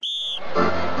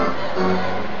You're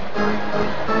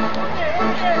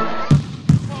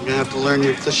gonna have to learn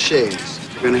your cliches.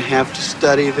 You're gonna have to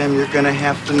study them. You're gonna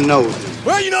have to know them.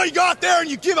 Well, you go out there and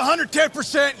you give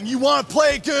 110% and you want to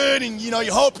play good and, you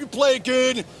hope you play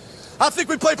good. I think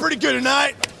we play pretty good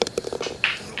tonight.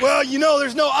 Well,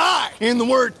 there's no I in the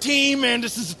word team, and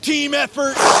this is a team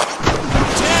effort. 10-5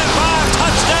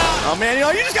 touchdown. Oh, man,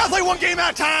 you just got to play one game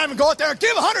at a time and go out there and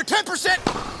give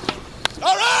 110%.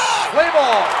 All right! Play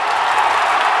ball.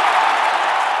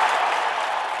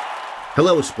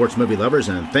 Hello, sports movie lovers,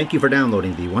 and thank you for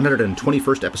downloading the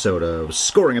 121st episode of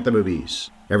Scoring at the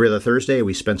Movies. Every other Thursday,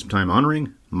 we spend some time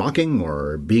honoring, mocking,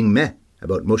 or being meh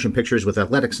about motion pictures with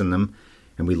athletics in them,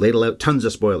 and we ladle out tons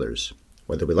of spoilers,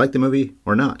 whether we like the movie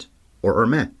or not, or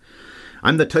meh.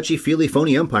 I'm the touchy-feely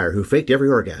phony umpire who faked every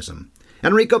orgasm,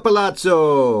 Enrico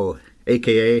Palazzo,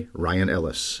 a.k.a. Ryan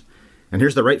Ellis. And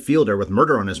here's the right fielder with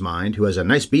murder on his mind who has a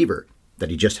nice beaver that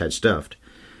he just had stuffed.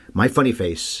 My funny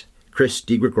face, Chris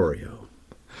DiGregorio.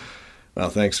 Well,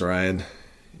 thanks, Ryan.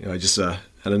 I just had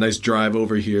a nice drive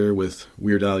over here with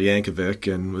Weird Al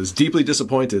Yankovic and was deeply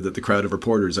disappointed that the crowd of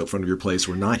reporters out front of your place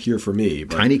were not here for me.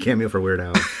 But... Tiny cameo for Weird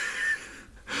Al.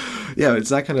 Yeah, it's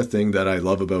that kind of thing that I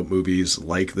love about movies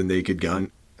like The Naked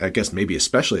Gun. I guess maybe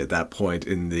especially at that point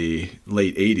in the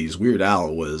late 80s, Weird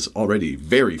Al was already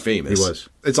very famous. He was.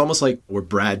 It's almost like where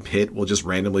Brad Pitt will just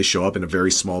randomly show up in a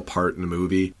very small part in a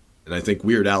movie. And I think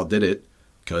Weird Al did it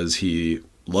because he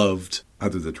loved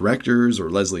either the directors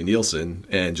or Leslie Nielsen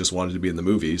and just wanted to be in the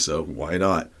movie, so why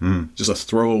not? Just a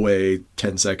throwaway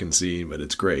 10-second scene, but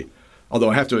it's great. Although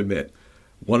I have to admit,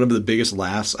 one of the biggest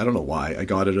laughs, I don't know why I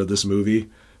got out of this movie,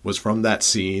 was from that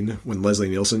scene when Leslie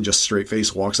Nielsen just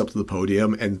straight-faced walks up to the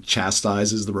podium and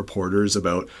chastises the reporters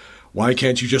about why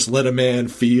can't you just let a man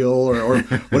feel or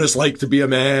what it's like to be a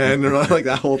man or like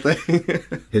that whole thing.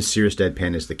 His serious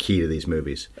deadpan is the key to these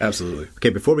movies. Absolutely. Okay,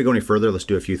 before we go any further, let's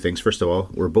do a few things. First of all,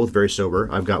 we're both very sober.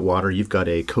 I've got water. You've got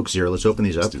a Coke Zero. Let's open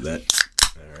these up. Let's do that.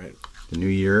 All right. The new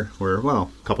year, we're, a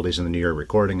couple days in the new year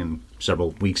recording and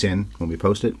several weeks in when we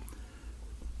post it.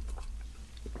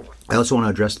 I also want to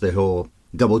address the whole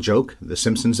double joke, the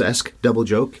Simpsons-esque double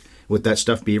joke with that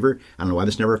stuffed beaver. I don't know why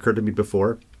this never occurred to me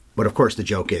before. But of course the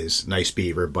joke is nice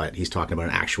beaver, but he's talking about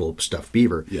an actual stuffed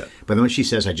beaver. Yeah. But then when she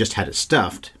says, I just had it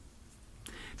stuffed,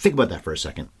 think about that for a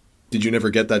second. Did you never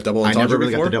get that double entendre I never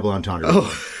really before? got the double entendre. Oh,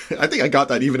 I think I got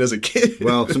that even as a kid.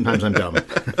 Well, sometimes I'm dumb.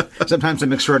 Sometimes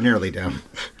I'm extraordinarily dumb.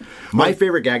 My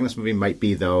favorite gag in this movie might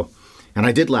be, though, and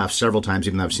I did laugh several times,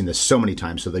 even though I've seen this so many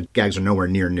times, so the gags are nowhere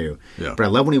near new. Yeah. But I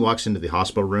love when he walks into the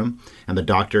hospital room, and the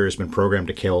doctor has been programmed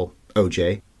to kill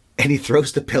OJ, and he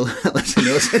throws the pillow at Leslie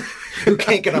Nielsen, who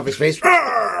can't get off his face.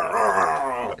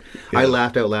 Yeah. I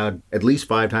laughed out loud at least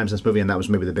 5 times in this movie, and that was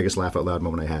maybe the biggest laugh out loud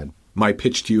moment I had. My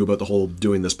pitch to you about the whole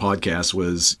doing this podcast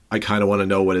was I kind of want to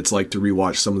know what it's like to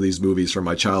rewatch some of these movies from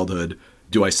my childhood.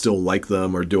 Do I still like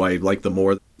them, or do I like them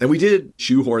more? And we did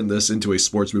shoehorn this into a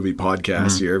sports movie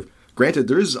podcast here. Granted,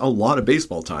 there's a lot of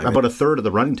baseball time. About a third of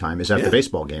the running time is at the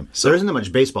baseball game. So there isn't that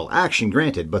much baseball action,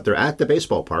 granted, but they're at the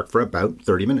baseball park for about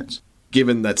 30 minutes.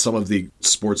 Given that some of the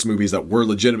sports movies that were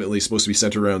legitimately supposed to be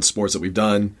centered around sports that we've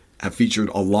done have featured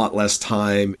a lot less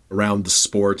time around the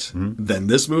sport than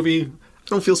this movie, I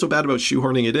don't feel so bad about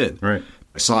shoehorning it in. Right.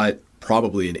 I saw it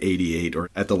probably in 88 or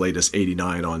at the latest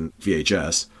 89 on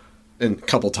VHS. And a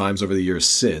couple times over the years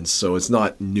since, so it's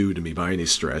not new to me by any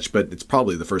stretch, but it's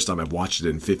probably the first time I've watched it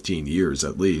in 15 years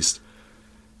at least.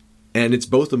 And it's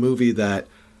both a movie that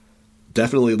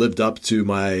definitely lived up to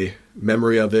my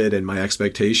memory of it and my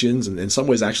expectations, and in some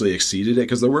ways actually exceeded it,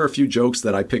 because there were a few jokes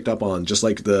that I picked up on, just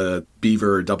like the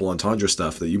beaver double entendre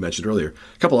stuff that you mentioned earlier.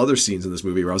 A couple other scenes in this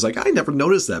movie where I was like, I never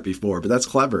noticed that before, but that's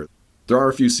clever. There are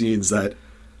a few scenes that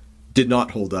did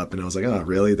not hold up, and I was like, oh,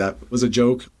 really? That was a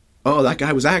joke? Oh, that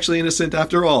guy was actually innocent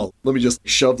after all. Let me just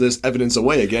shove this evidence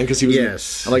away again, because he was...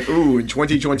 Yes. I'm like, ooh, in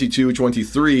 2022,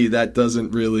 23, that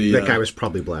doesn't really... That guy was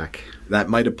probably black. That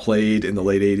might have played in the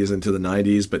late 80s into the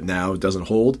 90s, but now it doesn't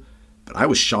hold. But I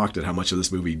was shocked at how much of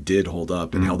this movie did hold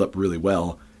up and held up really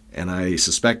well. And I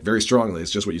suspect very strongly, it's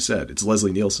just what you said, it's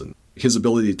Leslie Nielsen. His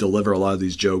ability to deliver a lot of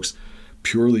these jokes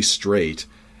purely straight.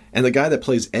 And the guy that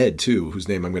plays Ed, too, whose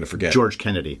name I'm going to forget. George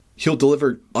Kennedy. He'll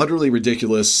deliver utterly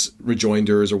ridiculous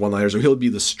rejoinders or one-liners, or he'll be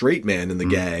the straight man in the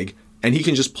gag, and he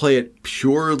can just play it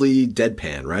purely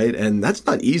deadpan, right? And that's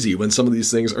not easy when some of these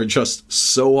things are just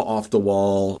so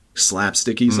off-the-wall,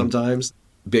 slapsticky sometimes.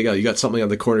 Big Al, you got something on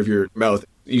the corner of your mouth.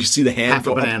 You see the hand half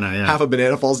a banana, yeah. Half a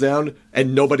banana falls down,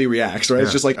 and nobody reacts, right? Yeah.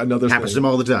 It's just like another happens to them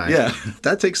all the time. Yeah,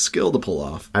 that takes skill to pull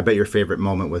off. I bet your favorite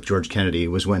moment with George Kennedy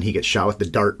was when he gets shot with the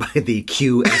dart by the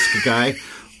Q-esque guy.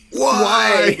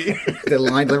 Why? The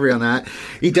line delivery on that.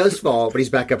 He does fall, but he's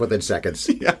back up within seconds.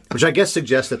 Yeah. Which I guess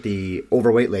suggests that the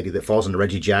overweight lady that falls into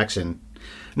Reggie Jackson,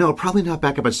 no, probably not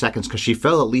back up in seconds because she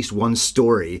fell at least one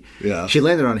story. Yeah. She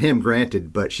landed on him,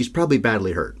 granted, but she's probably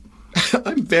badly hurt.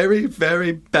 I'm very,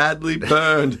 very badly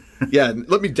burned. Yeah,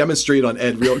 let me demonstrate on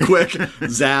Ed real quick.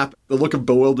 Zap, the look of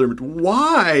bewilderment.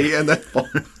 Why? And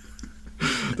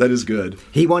that is good.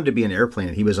 He wanted to be an airplane,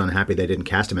 and he was unhappy they didn't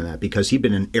cast him in that because he'd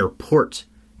been in Airport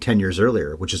 10 years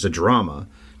earlier, which is a drama.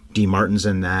 Dee Martin's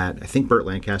in that. I think Burt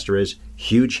Lancaster is.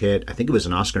 Huge hit. I think it was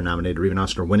an Oscar-nominated or even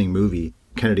Oscar-winning movie.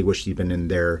 Kennedy wished he'd been in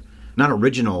there. Not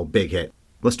original big hit.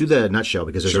 Let's do the nutshell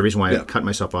because there's a reason why I cut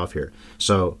myself off here.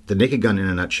 So, The Naked Gun in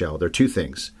a nutshell. There are two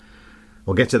things.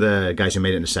 We'll get to the guys who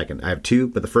made it in a second. I have two,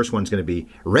 but the first one's going to be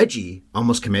Reggie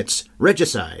almost commits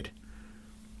regicide.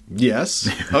 Yes.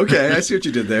 Okay, I see what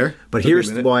you did there. But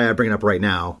here's why I bring it up right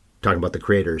now, talking about the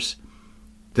creators.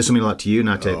 This will mean a lot to you,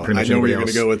 not to pretty much I know where anybody you're going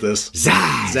else. to go with this.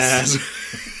 Zaz.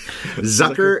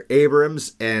 Zucker,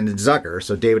 Abrams, and Zucker,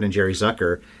 so David and Jerry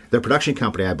Zucker, their production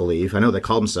company, I believe, I know they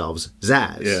call themselves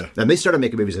Zaz. Yeah. And they started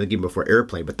making movies, I think, even before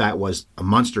Airplane, but that was a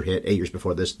monster hit 8 years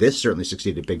before this. This certainly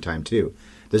succeeded big time, too.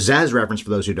 The Zaz reference,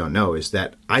 for those who don't know, is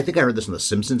that I think I heard this on The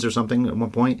Simpsons or something at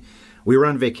one point. We were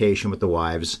on vacation with the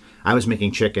wives. I was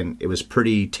making chicken. It was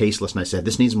pretty tasteless, and I said,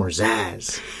 this needs more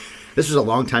Zaz. This was a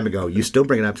long time ago. You still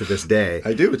bring it up to this day.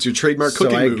 I do. It's your trademark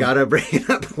cooking So I move. gotta bring it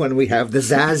up when we have the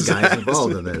Zaz guys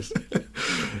involved in this.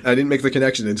 I didn't make the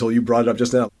connection until you brought it up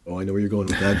just now. Oh, I know where you're going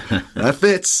with that. That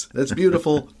fits. That's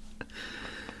beautiful.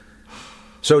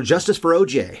 So Justice for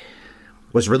O.J.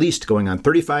 was released going on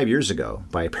 35 years ago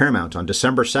by Paramount on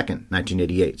December 2nd,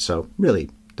 1988. So really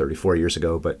 34 years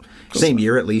ago, but same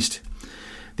year at least.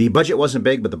 The budget wasn't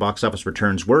big, but the box office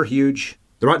returns were huge.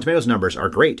 The Rotten Tomatoes numbers are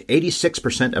great.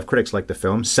 86% of critics liked the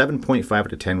film. 7.5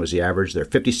 out of 10 was the average. There are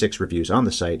 56 reviews on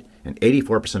the site, and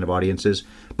 84% of audiences.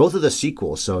 Both of the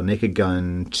sequels, so Naked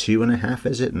Gun 2.5,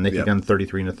 is it? And Naked Gun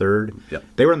 33 1/3. Yep.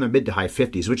 They were in the mid to high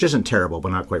 50s, which isn't terrible,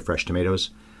 but not quite fresh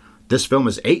tomatoes. This film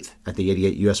was 8th at the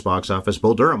 88 U.S. box office.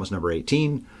 Bull Durham was number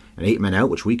 18. And 8 Men Out,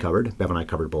 which we covered, Bev and I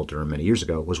covered Bull Durham many years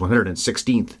ago, was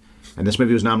 116th. And this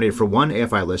movie was nominated for one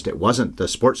AFI list. It wasn't the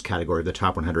sports category of the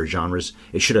top 100 genres.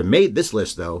 It should have made this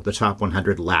list, though, the top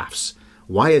 100 laughs.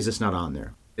 Why is this not on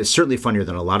there? It's certainly funnier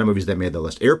than a lot of movies that made the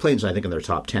list. Airplane's, I think, in their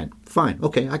top 10. Fine.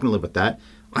 Okay, I can live with that.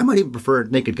 I might even prefer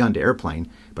Naked Gun to Airplane,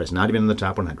 but it's not even in the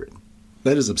top 100.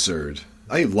 That is absurd.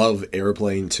 I love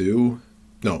Airplane too.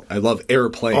 No, I love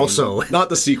Airplane. Also. Not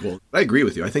the sequel. I agree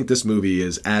with you. I think this movie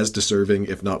is as deserving,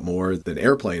 if not more, than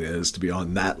Airplane is to be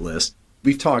on that list.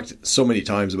 We've talked so many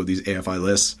times about these AFI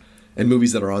lists and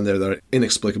movies that are on there that are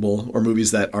inexplicable, or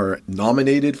movies that are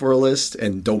nominated for a list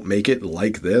and don't make it,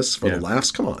 like this, for the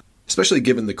laughs. Come on. Especially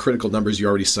given the critical numbers you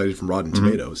already cited from Rotten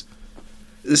Tomatoes.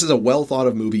 This is a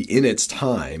well-thought-of movie in its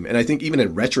time, and I think even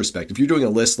in retrospect, if you're doing a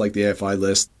list like the AFI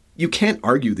list, you can't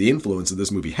argue the influence that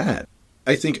this movie had.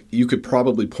 I think you could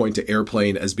probably point to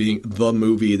Airplane as being the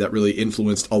movie that really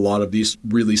influenced a lot of these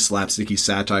really slapsticky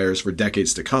satires for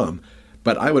decades to come.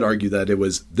 But I would argue that it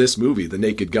was this movie, The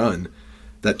Naked Gun,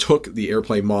 that took the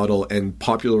Airplane model and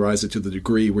popularized it to the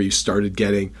degree where you started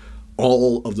getting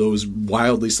all of those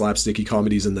wildly slapsticky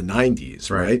comedies in the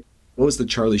 90s, right? What was the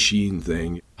Charlie Sheen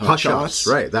thing? Hot Shots,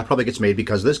 right. That probably gets made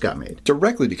because this got made.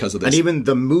 Directly because of this. And even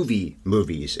the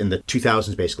movies in the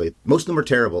 2000s, basically, most of them were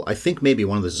terrible. I think maybe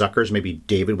one of the Zuckers, maybe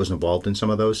David was involved in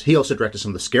some of those. He also directed some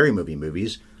of the Scary Movie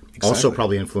movies, also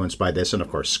probably influenced by this, and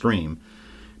of course Scream.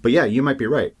 But yeah, you might be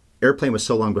right. Airplane was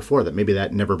so long before that maybe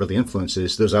that never really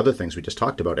influences those other things we just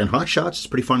talked about. And Hot Shots is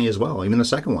pretty funny as well, even the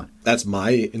second one. That's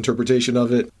my interpretation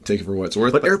of it. Take it for what it's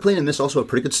worth. But Airplane and this also have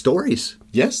pretty good stories.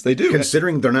 Yes, they do.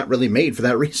 Considering they're not really made for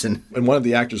that reason. And one of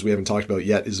the actors we haven't talked about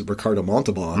yet is Ricardo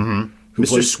Montalban. Who Mr.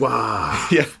 plays,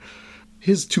 Suave. Yeah.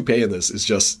 His toupee in this is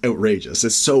just outrageous.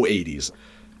 It's so 80s.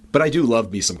 But I do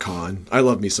love me some Khan. I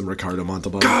love me some Ricardo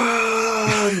Montalban.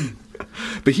 Khan!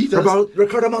 But he does... About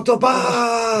Ricardo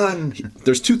Montalban!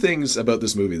 There's two things about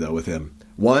this movie, though, with him.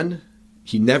 One,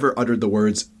 he never uttered the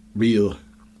words real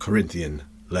Corinthian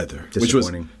leather, which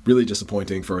was really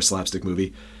disappointing for a slapstick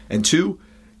movie. And two,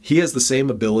 he has the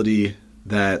same ability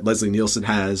that Leslie Nielsen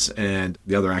has and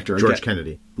the other actor. George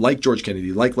Kennedy. Like George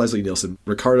Kennedy, like Leslie Nielsen,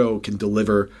 Ricardo can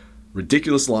deliver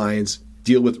ridiculous lines,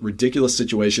 deal with ridiculous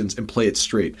situations, and play it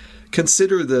straight.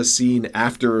 Consider the scene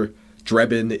after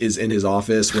Drebin is in his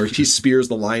office where he spears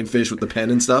the lionfish with the pen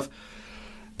and stuff.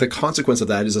 The consequence of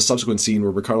that is a subsequent scene where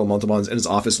Ricardo Montalban's in his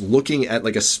office looking at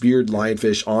like a speared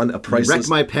lionfish on a priceless... Wreck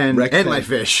my pen and my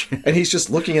fish. And he's just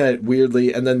looking at it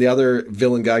weirdly, and then the other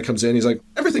villain guy comes in, he's like,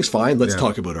 everything's fine, let's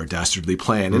talk about our dastardly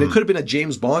plan. And it could have been a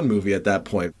James Bond movie at that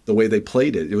point, the way they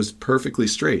played it. It was perfectly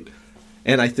straight.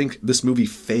 And I think this movie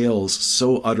fails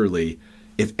so utterly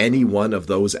if any one of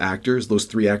those actors, those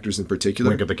three actors in particular...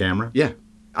 Wink at the camera? Yeah.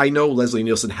 I know Leslie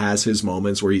Nielsen has his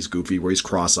moments where he's goofy, where he's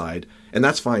cross-eyed, and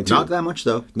that's fine too. Not that much,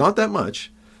 though. Not that much.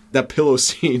 That pillow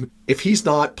scene, if he's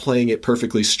not playing it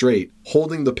perfectly straight,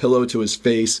 holding the pillow to his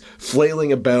face,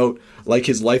 flailing about like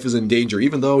his life is in danger,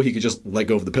 even though he could just let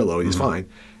go of the pillow and he's fine.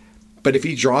 But if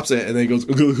he drops it and then he goes,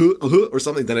 or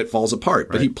something, then it falls apart.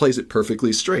 But he plays it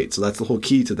perfectly straight. So that's the whole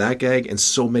key to that gag and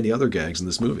so many other gags in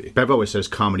this movie. Bev always says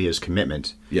comedy is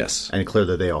commitment. Yes. And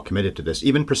clearly they all committed to this.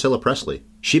 Even Priscilla Presley.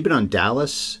 She'd been on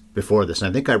Dallas before this, and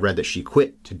I think I read that she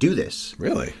quit to do this.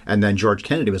 Really? And then George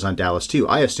Kennedy was on Dallas too.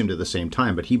 I assumed at the same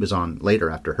time, but he was on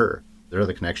later after her. There are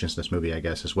other connections in this movie, I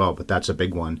guess, as well. But that's a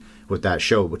big one with that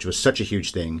show, which was such a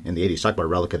huge thing in the 80s. Talk about a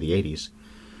relic of the 80s.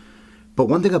 But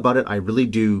one thing about it I really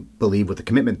do believe with the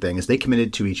commitment thing is they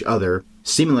committed to each other,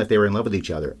 seeming like they were in love with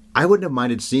each other. I wouldn't have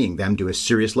minded seeing them do a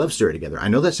serious love story together. I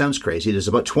know that sounds crazy. There's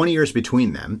about 20 years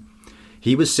between them.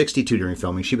 He was 62 during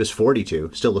filming. She was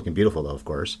 42. Still looking beautiful, though, of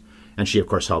course. And she, of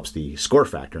course, helps the score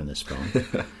factor in this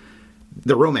film.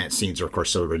 The romance scenes are, of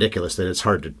course, so ridiculous that it's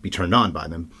hard to be turned on by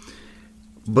them.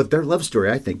 But their love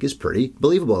story, I think, is pretty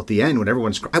believable. At the end, when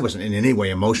everyone's... I wasn't in any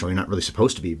way emotional. You're not really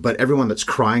supposed to be. But everyone that's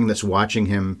crying, that's watching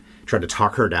him try to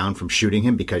talk her down from shooting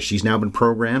him because she's now been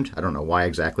programmed. I don't know why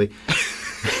exactly.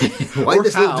 Why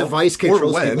this little device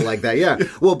controls people like that? Yeah.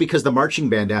 Well, because the marching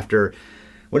band after...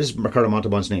 What is Ricardo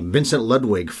Montalban's name? Vincent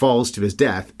Ludwig falls to his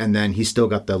death, and then he's still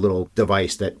got the little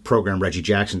device that programmed Reggie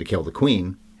Jackson to kill the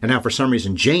Queen. And now, for some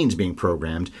reason, Jane's being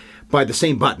programmed by the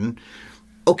same button.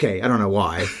 Okay, I don't know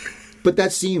why. But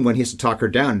that scene when he has to talk her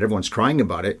down and everyone's crying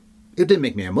about it, it didn't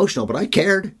make me emotional, but I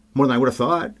cared more than I would have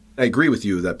thought. I agree with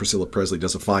you that Priscilla Presley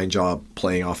does a fine job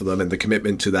playing off of them, and the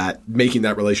commitment to that, making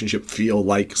that relationship feel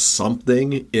like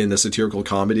something in a satirical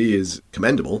comedy is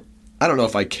commendable. I don't know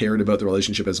if I cared about the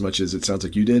relationship as much as it sounds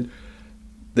like you did.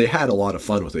 They had a lot of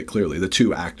fun with it, clearly, the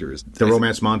two actors. The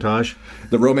romance montage?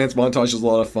 The romance montage is a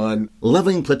lot of fun.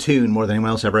 Loving Platoon more than anyone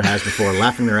else ever has before,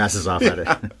 laughing their asses off at it.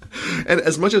 And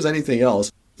as much as anything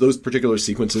else, those particular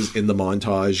sequences in the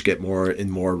montage get more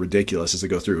and more ridiculous as they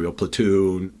go through.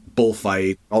 Platoon,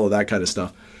 bullfight, all of that kind of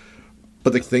stuff.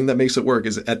 But the thing that makes it work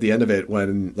is at the end of it,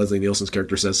 when Leslie Nielsen's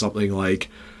character says something like,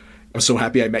 I'm so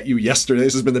happy I met you yesterday.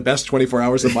 This has been the best 24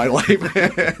 hours of my life.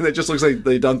 And it just looks like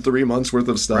they've done 3 months worth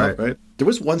of stuff, right? There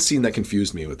was one scene that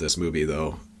confused me with this movie,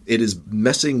 though. It is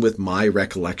messing with my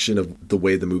recollection of the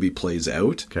way the movie plays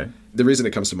out. Okay. The reason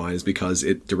it comes to mind is because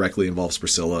it directly involves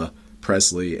Priscilla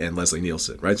Presley and Leslie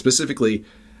Nielsen, right? Specifically,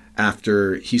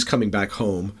 after he's coming back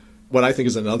home, what I think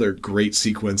is another great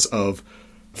sequence of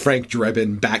Frank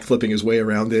Drebin backflipping his way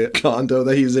around the condo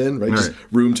that he's in, right? Just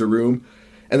room to room,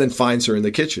 and then finds her in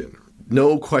the kitchen.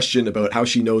 No question about how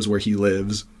she knows where he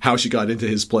lives, how she got into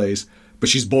his place, but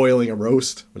she's boiling a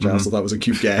roast, which I also thought was a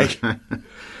cute gag.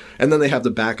 And then they have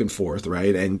the back and forth,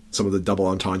 right? And some of the double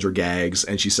entendre gags,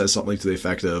 and she says something to the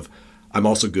effect of, I'm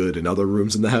also good in other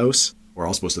rooms in the house. We're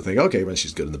all supposed to think, okay, well,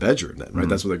 she's good in the bedroom then, right?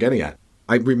 That's what they're getting at.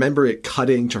 I remember it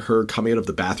cutting to her coming out of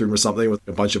the bathroom or something with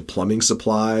a bunch of plumbing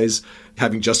supplies,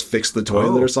 having just fixed the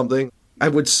toilet or something. I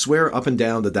would swear up and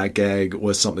down that that gag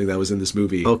was something that was in this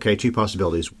movie. Okay, 2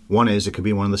 possibilities. One is it could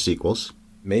be one of the sequels.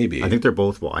 Maybe. I think they're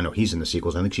both, well, I know he's in the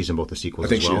sequels. I think she's in both the sequels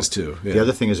as well. I think she is too, yeah. The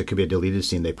other thing is it could be a deleted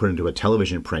scene they put into a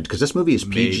television print, because this movie is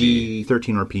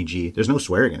PG-13 or PG. There's no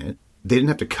swearing in it. They didn't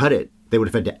have to cut it. They would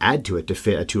have had to add to it to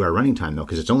fit a 2-hour running time, though,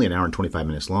 because it's only an hour and 25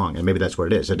 minutes long, and maybe that's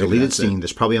what it is. A deleted scene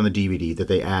that's probably on the DVD that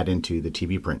they add into the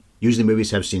TV print. Usually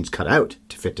movies have scenes cut out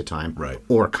to fit to time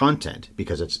or content,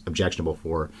 because it's objectionable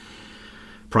for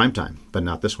prime time, but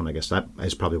not this one. I guess that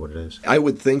is probably what it is. I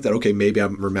would think that, okay, maybe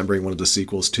I'm remembering one of the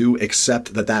sequels too,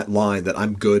 except that line that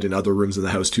I'm good in other rooms in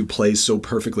the house too plays so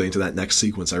perfectly into that next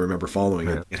sequence. I remember following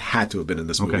it. It had to have been in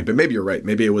this movie, but maybe you're right.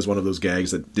 Maybe it was one of those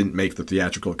gags that didn't make the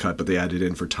theatrical cut, but they added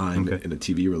in for time in a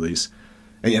TV release.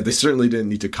 And yeah, they certainly didn't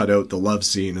need to cut out the love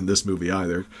scene in this movie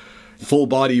either. Full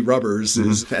body rubbers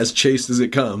is as chaste as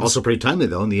it comes. Also pretty timely,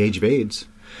 though, in the age of AIDS.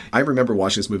 I remember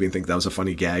watching this movie and think that was a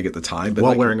funny gag at the time. But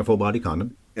while wearing a full body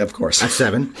condom. Of course. At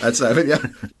 7. At 7, yeah.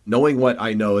 Knowing what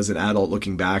I know as an adult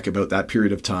looking back about that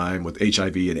period of time with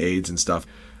HIV and AIDS and stuff.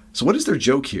 So what is their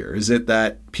joke here? Is it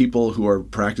that people who are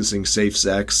practicing safe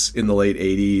sex in the late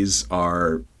 80s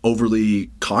are overly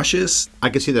cautious? I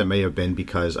could see that may have been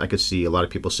because I could see a lot of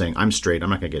people saying, I'm straight, I'm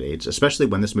not going to get AIDS. Especially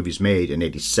when this movie's made in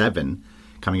 87.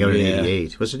 coming out in Yeah.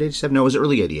 88. Was it 87? No, it was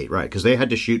early 88, right? Because they had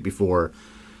to shoot before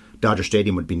Dodger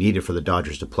Stadium would be needed for the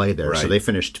Dodgers to play there. So Right. they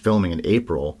finished filming in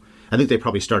April. I think they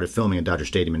probably started filming in Dodger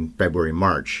Stadium in February,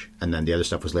 March, and then the other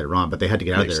stuff was later on. But they had to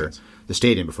get out Makes of there, sense. the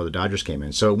stadium, before the Dodgers came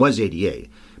in. So it was 88.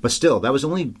 But still, that was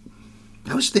only...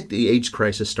 I always think the AIDS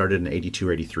crisis started in 82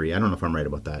 or 83. I don't know if I'm right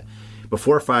about that. But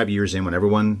 4 or 5 years in, when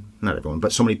everyone, not everyone,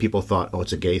 but so many people thought, oh,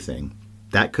 it's a gay thing.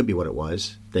 That could be what it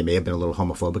was. They may have been a little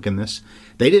homophobic in this.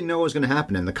 They didn't know what was going to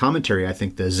happen. In the commentary, I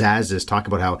think the Zazzes talk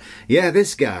about how, yeah,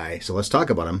 this guy, so let's talk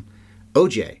about him,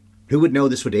 OJ. Who would know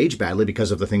this would age badly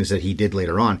because of the things that he did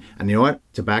later on? And you know what?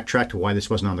 To backtrack to why this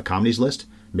wasn't on the comedies list,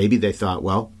 maybe they thought,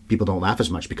 well, people don't laugh as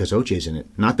much because OJ's in it.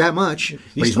 Not that much,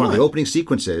 but he's one of the opening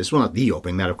sequences. Well, not the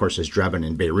opening. That, of course, is Drebin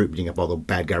in Beirut beating up all the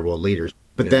bad guy world leaders.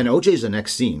 But then OJ's the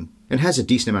next scene and has a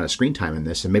decent amount of screen time in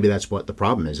this. And maybe that's what the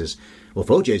problem is, well, if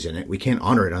OJ's in it, we can't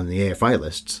honor it on the AFI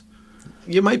lists.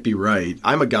 You might be right.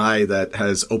 I'm a guy that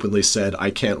has openly said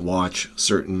I can't watch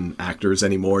certain actors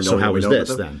anymore. So knowing how what we is know this,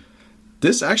 about them. then?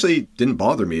 This actually didn't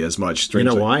bother me as much. You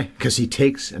Strangely. know why? Because he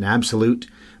takes an absolute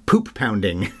poop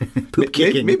pounding, poop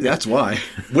kicking. Maybe that's why.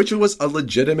 Which was a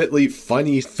legitimately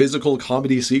funny physical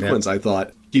comedy sequence, Yeah. I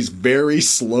thought. He's very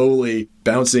slowly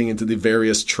bouncing into the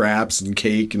various traps and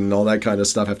cake and all that kind of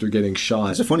stuff after getting shot.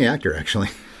 He's a funny actor, actually.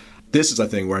 This is a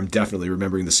thing where I'm definitely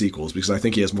remembering the sequels because I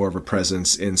think he has more of a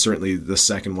presence in certainly the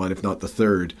second one, if not the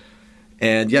third.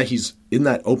 And yeah, he's in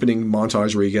that opening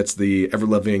montage where he gets the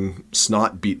ever-loving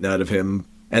snot beaten out of him.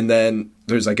 And then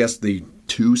there's, I guess, the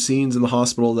 2 scenes in the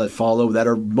hospital that follow that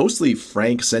are mostly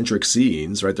Frank-centric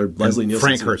scenes, right? They're Leslie Nielsen.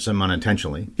 Frank hurts him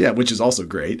unintentionally. Yeah, which is also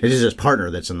great. It is his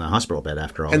partner that's in the hospital bed,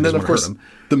 after all. And He then, doesn't of wanna hurt course, him.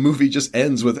 the movie just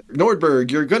ends with,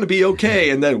 Nordberg, you're going to be okay.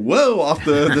 And then, whoa, off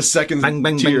the second Bang,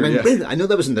 bang, tier. bang, Yeah. bang. I know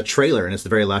that was in the trailer, and it's the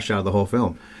very last shot of the whole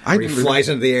film. I Where he didn't flies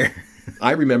into the air.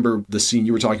 I remember the scene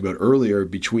you were talking about earlier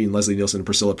between Leslie Nielsen and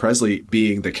Priscilla Presley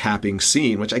being the capping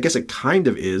scene, which I guess it kind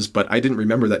of is, but I didn't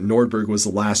remember that Nordberg was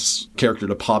the last character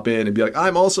to pop in and be like,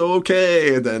 I'm also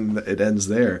okay, and then it ends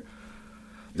there.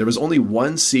 There was only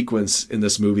one sequence in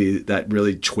this movie that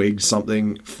really twigged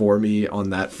something for me on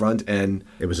that front, and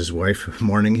It was his wife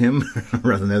mourning him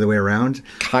rather than the other way around.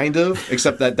 kind of,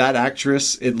 except that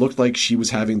actress, it looked like she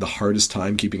was having the hardest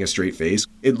time keeping a straight face.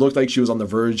 It looked like she was on the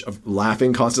verge of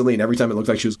laughing constantly, and every time it looked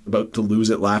like she was about to lose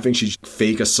it laughing, she'd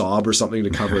fake a sob or something to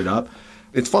cover it up.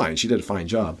 It's fine. She did a fine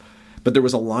job. But there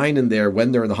was a line in there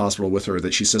when they're in the hospital with her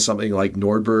that she says something like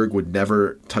Nordberg would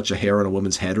never touch a hair on a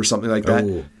woman's head or something like that.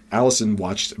 Oh. Allison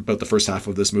watched about the first half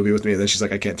of this movie with me, and then she's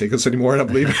like, I can't take this anymore, and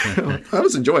I'm leaving. I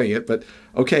was enjoying it, but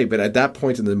okay. But at that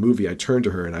point in the movie, I turned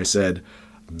to her and I said,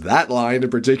 that line in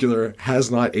particular has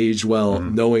not aged well,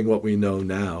 knowing what we know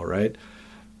now, right?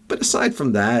 But aside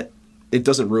from that, it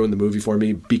doesn't ruin the movie for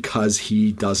me because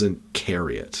he doesn't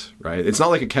carry it, right? It's not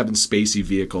like a Kevin Spacey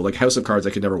vehicle. Like House of Cards,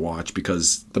 I could never watch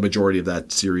because the majority of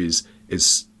that series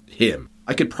is him.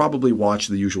 I could probably watch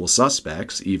The Usual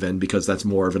Suspects even because that's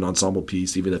more of an ensemble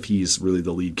piece, even if he's really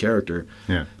the lead character.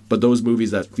 Yeah. But those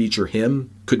movies that feature him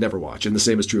could never watch. And the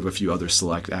same is true of a few other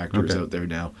select actors out there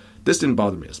now. This didn't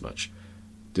bother me as much.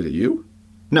 Did it you?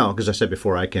 No, because I said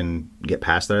before, I can get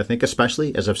past that, I think.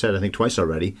 Especially, as I've said, I think twice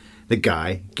already, the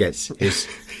guy gets his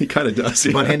He kind of does.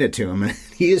 butt Yeah. handed to him.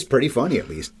 He is pretty funny, at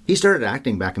least. He started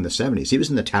acting back in the 70s. He was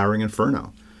in The Towering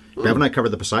Inferno. Bev and I covered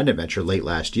The Poseidon Adventure late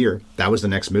last year. That was the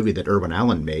next movie that Irwin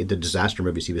Allen made, the disaster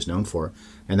movies he was known for.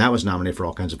 And that was nominated for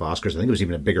all kinds of Oscars. I think it was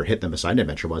even a bigger hit than Poseidon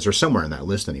Adventure was, or somewhere in that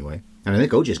list anyway. And I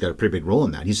think OJ's got a pretty big role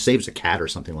in that. He saves a cat or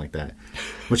something like that,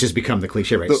 which has become the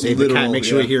cliche, right? The Save the cat literal, makes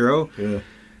you a yeah. hero. Yeah.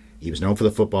 He was known for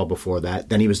the football before that.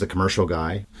 Then he was the commercial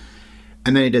guy.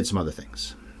 And then he did some other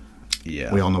things.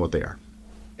 Yeah. We all know what they are.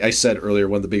 I said earlier,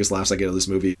 one of the biggest laughs I get out of this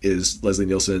movie is Leslie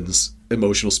Nielsen's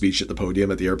emotional speech at the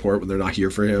podium at the airport when they're not here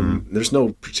for him. There's no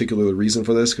particular reason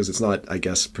for this because it's not, I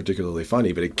guess, particularly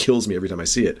funny, but it kills me every time I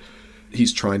see it.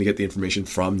 He's trying to get the information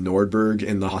from Nordberg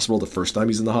in the hospital the first time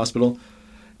he's in the hospital.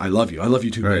 I love you. I love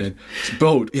you too, Right. man.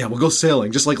 Boat. Yeah, we'll go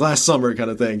sailing, just like last summer kind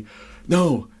of thing.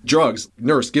 No, drugs.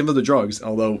 Nurse, give him the drugs.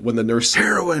 Although when the nurse...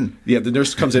 Heroin! Yeah, the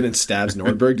nurse comes in and stabs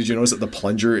Nordberg. Did you notice that the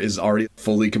plunger is already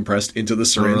fully compressed into the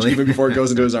syringe really? even before it goes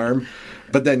into his arm?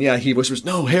 But then, yeah, he whispers,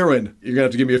 no, heroin. You're going to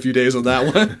have to give me a few days on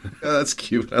that one. Yeah, that's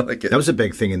cute. I like it. That was a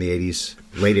big thing in the 80s,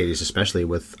 late 80s especially,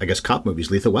 with, I guess, cop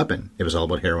movies. Lethal Weapon. It was all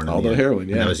about heroin. All about heroin,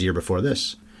 yeah. And that was a year before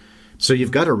this. So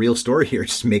you've got a real story here,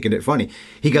 just making it funny.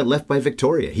 He got left by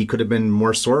Victoria. He could have been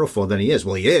more sorrowful than he is.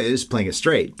 Well, he is, playing it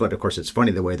straight. But, of course, it's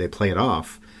funny the way they play it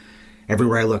off.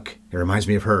 Everywhere I look, it reminds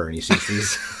me of her. And he sees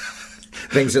these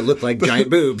things that look like giant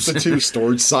boobs. the two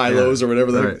storage silos Yeah, or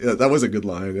whatever. right. That was a good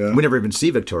line, yeah. We never even see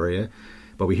Victoria.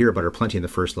 but we hear about her plenty in the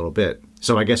first little bit.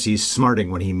 So I guess he's smarting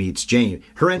when he meets Jane.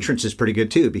 Her entrance is pretty good,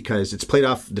 too, because it's played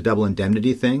off the double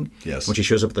indemnity thing. Yes. When she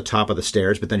shows up at the top of the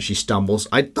stairs, but then she stumbles.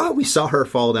 I thought we saw her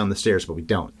fall down the stairs, but we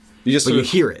don't. You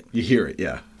hear it. You hear it,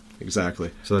 yeah. Exactly.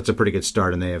 So that's a pretty good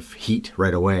start, and they have heat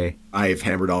right away. I've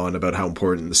hammered on about how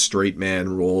important the straight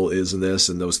man role is in this,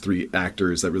 and those three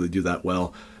actors that really do that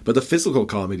well. But the physical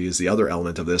comedy is the other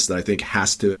element of this that I think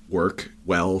has to work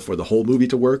well for the whole movie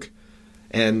to work.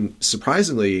 And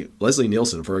surprisingly, Leslie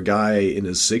Nielsen, for a guy in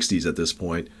his 60s at this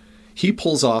point, he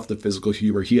pulls off the physical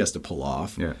humor he has to pull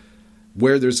off. Yeah.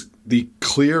 Where there's the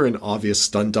clear and obvious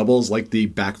stunt doubles, like the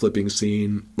backflipping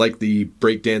scene, like the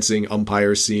breakdancing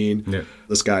umpire scene. Yeah.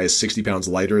 This guy is 60 pounds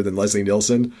lighter than Leslie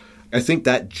Nielsen. I think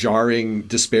that jarring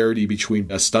disparity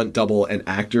between a stunt double and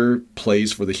actor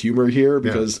plays for the humor here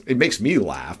because it makes me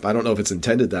laugh. I don't know if it's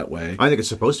intended that way. I think it's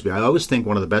supposed to be. I always think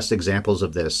one of the best examples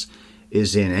of this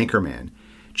is in Anchorman.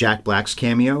 Jack Black's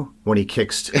cameo when he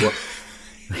kicks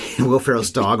Will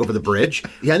Ferrell's dog over the bridge.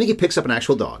 Yeah, I think he picks up an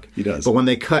actual dog. He does. But when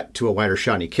they cut to a wider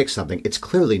shot and he kicks something, it's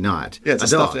clearly not it's a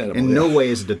dog. stuffed animal. In no way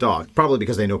is it a dog. Probably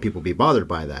because they know people will be bothered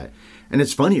by that. And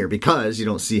it's funnier because you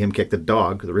don't see him kick the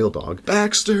dog, the real dog.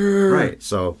 Baxter! Right.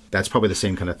 So that's probably the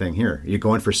same kind of thing here. You're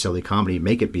going for silly comedy,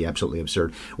 make it be absolutely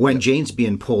absurd. When Jane's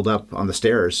being pulled up on the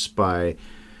stairs by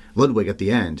Ludwig at the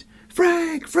end,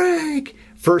 Frank!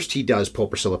 First, he does pull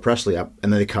Priscilla Presley up,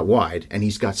 and then they cut wide, and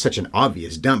he's got such an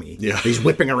obvious dummy. Yeah. He's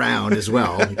whipping around as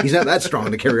well. He's not that strong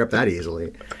to carry up that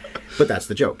easily. But that's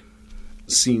the joke.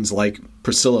 Scenes like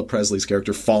Priscilla Presley's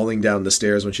character falling down the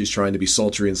stairs when she's trying to be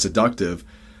sultry and seductive,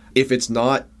 if it's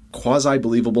not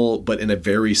quasi-believable, but in a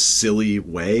very silly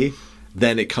way,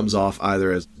 then it comes off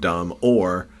either as dumb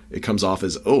or it comes off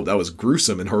as, oh, that was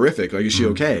gruesome and horrific. Like, is she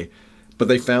okay? But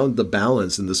they found the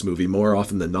balance in this movie more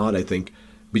often than not, I think,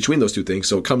 between those two things.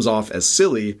 So it comes off as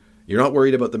silly. You're not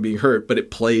worried about them being hurt, but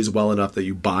it plays well enough that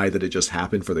you buy that it just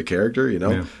happened for the character, you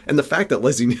know? Yeah. And the fact that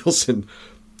Leslie Nielsen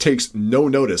takes no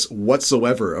notice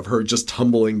whatsoever of her just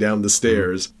tumbling down the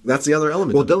stairs, that's the other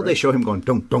element. Well, don't they show him going,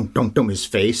 don't, his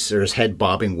face or his head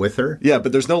bobbing with her? Yeah,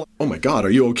 but there's no, oh my God, are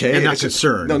you okay? And not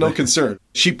concerned. No concern.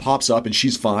 She pops up and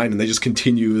she's fine, and they just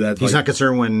continue that. He's not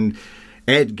concerned when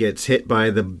Ed gets hit by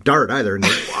the dart either. And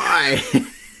why?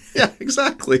 Yeah,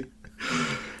 exactly.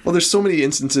 Well, there's so many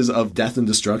instances of death and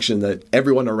destruction that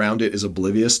everyone around it is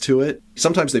oblivious to it.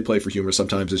 Sometimes they play for humor.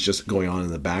 Sometimes it's just going on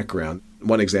in the background.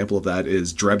 One example of that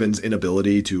is Drebin's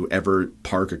inability to ever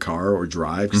park a car or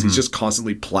drive because he's just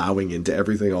constantly plowing into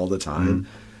everything all the time.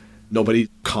 Nobody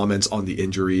comments on the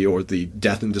injury or the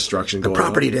death and destruction going on. The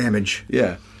property damage.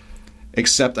 Yeah.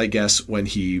 Except, I guess, when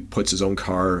he puts his own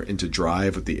car into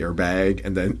drive with the airbag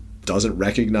and then doesn't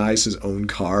recognize his own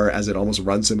car as it almost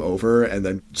runs him over and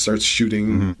then starts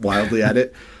shooting wildly at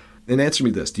it. And answer me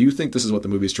this. Do you think this is what the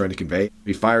movie is trying to convey?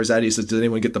 He fires at it. He says, did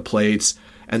anyone get the plates?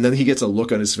 And then he gets a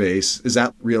look on his face. Is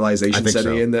that realization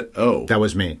setting in that, oh. That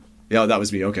was me. Yeah, that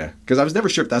was me. Okay. Because I was never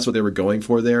sure if that's what they were going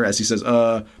for there. As he says,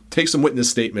 take some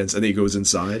witness statements. And then he goes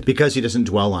inside. Because he doesn't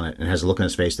dwell on it and has a look on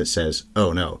his face that says,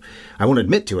 oh no, I won't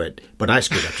admit to it, but I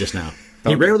screwed up just now.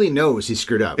 He rarely knows he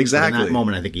screwed up. Exactly. But in that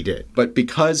moment, I think he did. But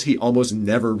because he almost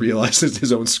never realizes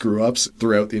his own screw-ups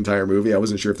throughout the entire movie, I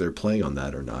wasn't sure if they were playing on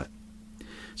that or not.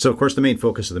 So, of course, the main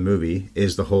focus of the movie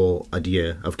is the whole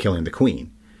idea of killing the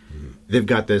Queen. They've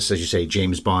got this, as you say,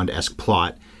 James Bond-esque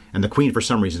plot, and the Queen, for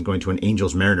some reason, is going to an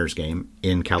Angels-Mariners game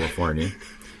in California.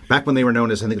 Back when they were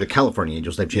known as, I think, the California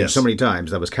Angels. They've changed so many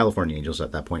times. That was California Angels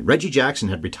at that point. Reggie Jackson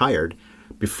had retired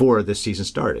before this season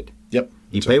started. Yep.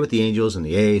 He played with the Angels and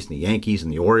the A's and the Yankees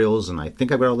and the Orioles, and I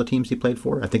think I've got all the teams he played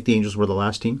for. I think the Angels were the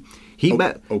last team.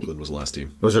 Oakland was the last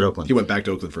team. Was it Oakland? He went back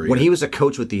to Oakland for a year. When he was a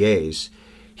coach with the A's,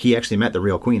 he actually met the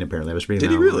real Queen, apparently. I was reading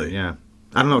Did he really? Online. Yeah.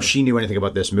 I don't know if she knew anything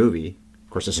about this movie. Of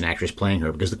course, there's an actress playing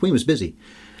her because the Queen was busy.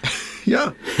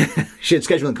 Yeah. She had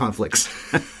scheduling conflicts.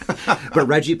 But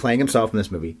Reggie, playing himself in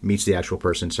this movie, meets the actual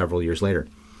person several years later.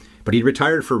 But he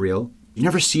retired for real. You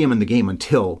never see him in the game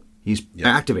until he's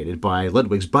activated by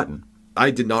Ludwig's button.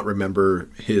 I did not remember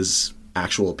his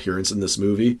actual appearance in this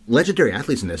movie. Legendary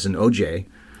athletes in this, and OJ.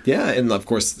 Yeah, and of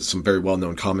course some very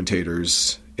well-known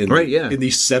commentators in the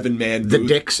seven-man booth. The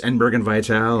Dicks, Enberg and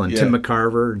Vitale, and Tim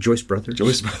McCarver, Joyce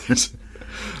Brothers.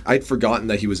 I'd forgotten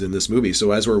that he was in this movie,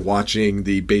 so as we're watching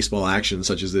the baseball action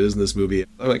such as it is in this movie,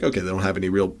 I'm like, okay, they don't have any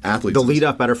real athletes. The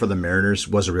leadoff batter for the Mariners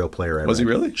was a real player. Was he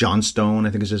really? John Stone, I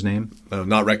think is his name.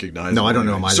 Not recognized. No, I don't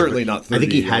know him either. Certainly not 30. I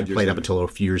think he had played up until a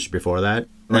few years before that.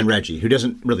 And then Reggie, who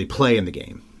doesn't really play in the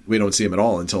game. We don't see him at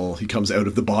all until he comes out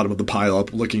of the bottom of the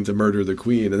pileup looking to murder the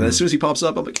Queen. And then as soon as he pops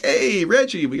up, I'm like, hey,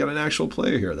 Reggie, we got an actual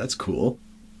player here. That's cool.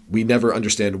 We never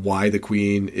understand why the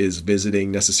Queen is visiting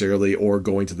necessarily or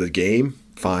going to the game.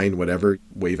 Fine, whatever,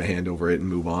 wave a hand over it and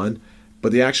move on.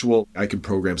 But the actual, I could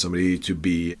program somebody to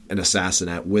be an assassin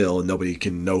at will and nobody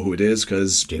can know who it is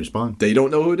because James Bond. They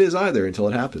don't know who it is either until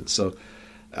it happens. So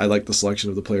I like the selection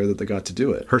of the player that they got to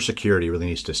do it. Her security really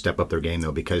needs to step up their game,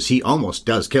 though, because he almost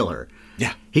does kill her.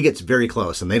 Yeah. He gets very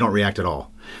close, and they don't react at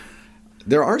all.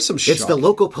 There are some shots. It's the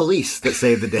local police that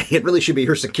save the day. It really should be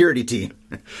her security team.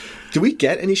 Do we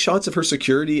get any shots of her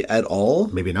security at all?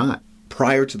 Maybe not.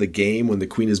 Prior to the game, when the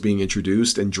Queen is being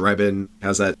introduced, and Drebin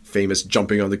has that famous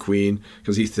jumping on the Queen,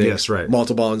 because he thinks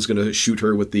Montalban's going to shoot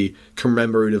her with the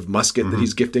commemorative musket that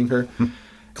he's gifting her.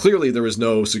 Clearly, there was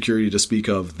no security to speak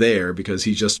of there because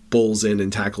he just bulls in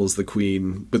and tackles the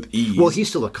Queen with ease. Well, he's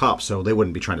still a cop, so they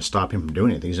wouldn't be trying to stop him from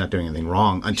doing anything. He's not doing anything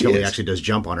wrong until he actually does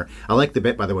jump on her. I like the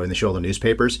bit, by the way, when they show all the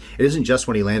newspapers. It isn't just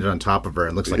when he landed on top of her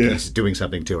and looks like he's doing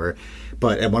something to her.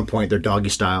 But at one point, they're doggy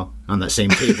style on that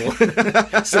same table.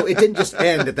 So it didn't just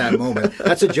end at that moment.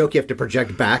 That's a joke you have to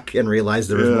project back and realize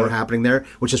there was more happening there,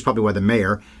 which is probably why the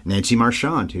mayor, Nancy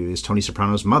Marchand, who is Tony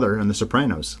Soprano's mother in The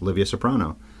Sopranos, Olivia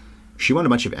Soprano, she won a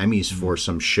bunch of Emmys for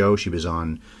some show she was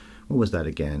on. What was that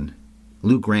again?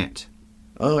 Lou Grant.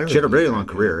 Oh, she had a very long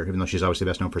career, even though she's obviously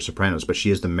best known for Sopranos, but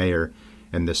she is the mayor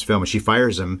in this film, and she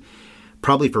fires him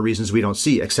probably for reasons we don't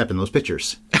see, except in those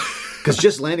pictures. Because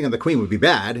just landing on the Queen would be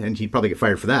bad, and he'd probably get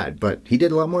fired for that, but he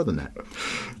did a lot more than that.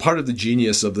 Part of the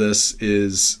genius of this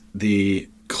is the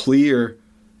clear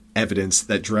evidence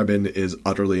that Drebin is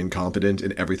utterly incompetent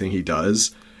in everything he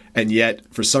does, and yet,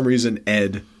 for some reason,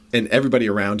 Ed and everybody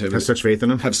around him have such faith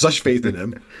in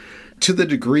him. To the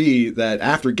degree that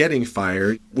after getting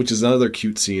fired, which is another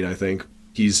cute scene, I think,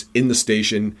 he's in the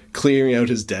station clearing out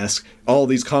his desk. All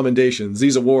these commendations,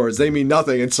 these awards, they mean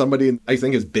nothing. And somebody, I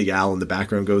think it's Big Al in the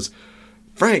background, goes,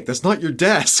 "Frank, that's not your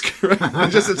desk."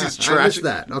 Just as he's trashing. I missed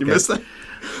that. Okay. You missed that?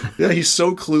 Yeah, he's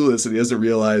so clueless that he doesn't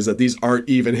realize that these aren't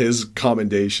even his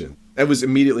commendation. It was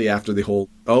immediately after the whole,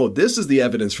 this is the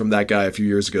evidence from that guy a few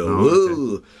years ago.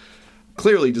 Okay.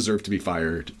 Clearly deserved to be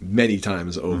fired many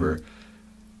times over.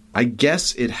 I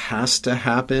guess it has to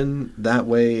happen that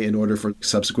way in order for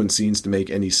subsequent scenes to make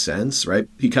any sense, right?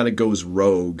 He kind of goes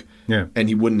rogue, and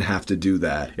he wouldn't have to do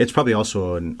that. It's probably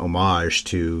also an homage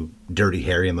to Dirty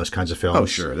Harry and those kinds of films. Oh,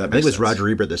 sure. That makes I think it was sense. Roger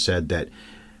Ebert that said that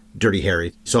Dirty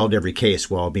Harry solved every case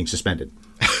while being suspended.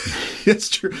 It's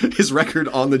true. His record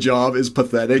on the job is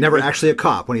pathetic. Never actually a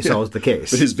cop when he solves the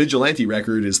case. But his vigilante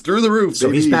record is through the roof. So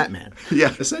baby. he's Batman.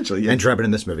 Yeah, essentially. Yeah. And Drebin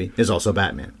in this movie is also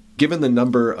Batman. Given the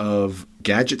number of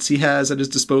gadgets he has at his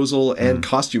disposal and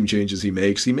costume changes he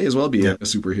makes, he may as well be a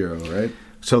superhero, right?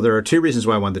 So there are two reasons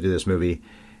why I wanted to do this movie.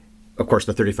 Of course,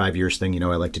 the 35 years thing,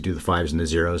 I like to do the 5s and the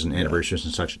 0s and anniversaries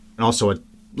and such. And also,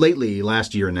 lately,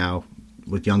 last year now,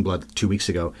 with Youngblood 2 weeks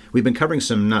ago, we've been covering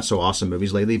some not so awesome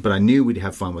movies lately, but I knew we'd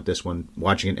have fun with this one,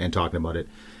 watching it and talking about it.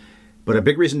 But a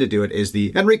big reason to do it is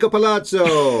the Enrico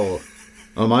Palazzo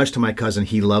homage to my cousin.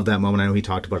 He loved that moment. I know he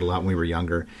talked about it a lot when we were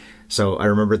younger. So I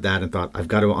remembered that and thought, I've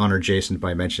got to honor Jason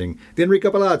by mentioning the Enrico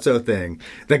Palazzo thing.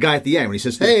 The guy at the end, when he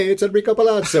says, "Hey, it's Enrico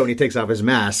Palazzo," and he takes off his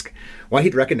mask. Why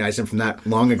he'd recognize him from that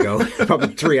long ago, probably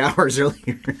 3 hours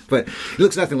earlier. But he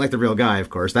looks nothing like the real guy, of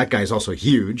course. That guy's also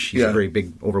huge. He's a very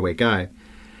big, overweight guy.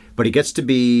 But he gets to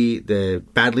be the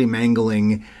badly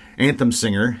mangling anthem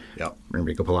singer,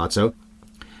 Enrico Palazzo.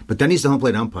 But then he's the home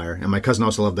plate umpire. And my cousin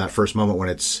also loved that first moment when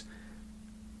it's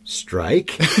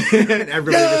strike. And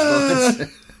everybody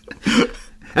responds.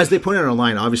 As they point out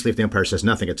online, obviously if the umpire says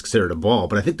nothing, it's considered a ball.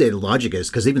 But I think the logic is,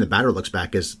 because even the batter looks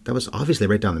back, is that was obviously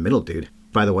right down the middle, dude.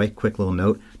 By the way, quick little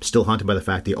note, I'm still haunted by the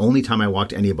fact the only time I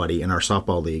walked anybody in our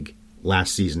softball league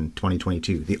last season,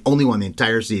 2022, the only one the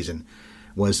entire season,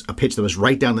 was a pitch that was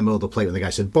right down the middle of the plate when the guy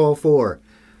said, "Ball 4."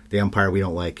 The umpire we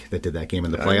don't like that did that game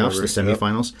in the playoffs, the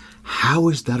semifinals. Yep. How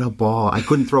is that a ball? I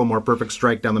couldn't throw a more perfect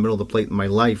strike down the middle of the plate in my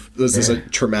life. Was this a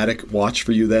traumatic watch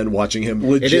for you then, watching him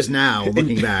legit? It is now,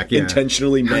 looking back. Yeah.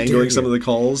 Intentionally mangling some of the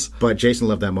calls. But Jason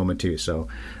loved that moment too, so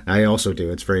I also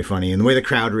do. It's very funny. And the way the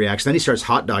crowd reacts, then he starts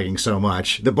hot dogging so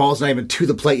much. The ball's not even to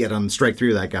the plate yet on strike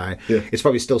 3 of that guy. Yeah. It's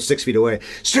probably still 6 feet away.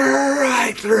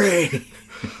 Strike 3!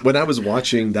 When I was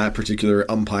watching that particular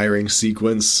umpiring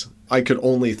sequence, I could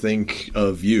only think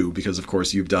of you because, of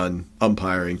course, you've done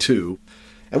umpiring too.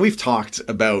 And we've talked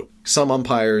about some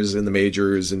umpires in the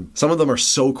majors, and some of them are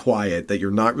so quiet that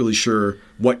you're not really sure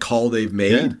what call they've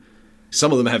made. Yeah.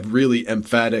 Some of them have really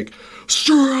emphatic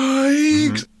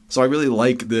strikes. So I really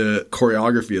like the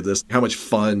choreography of this, how much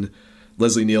fun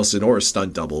Leslie Nielsen or a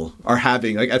stunt double are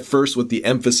having. Like at first with the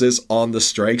emphasis on the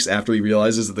strikes after he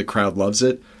realizes that the crowd loves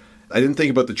it. I didn't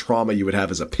think about the trauma you would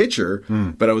have as a pitcher,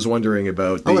 but I was wondering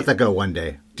about I'll let that go one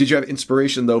day. Did you have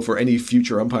inspiration, though, for any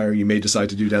future umpiring you may decide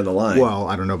to do down the line? Well,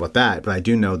 I don't know about that, but I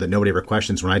do know that nobody ever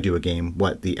questions when I do a game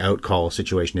what the out call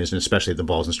situation is, and especially the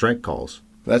balls and strike calls.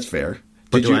 That's fair.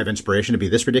 But do I have inspiration to be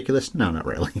this ridiculous? No, not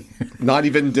really. Not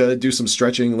even to do some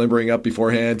stretching, limbering up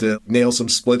beforehand to nail some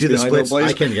splits behind home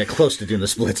plates? I can't get close to doing the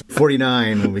splits.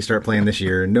 49 when we start playing this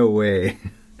year. No way.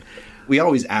 We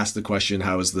always ask the question,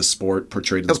 how is the sport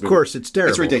portrayed in this movie? Of course, it's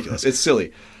terrible. It's ridiculous. It's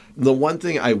silly. The one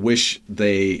thing I wish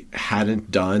they hadn't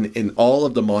done in all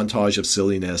of the montage of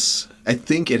silliness, I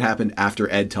think it happened after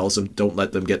Ed tells him, don't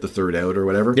let them get the third out or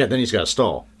whatever. Yeah, then he's got to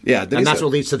stall. Yeah. And that's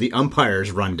what leads to the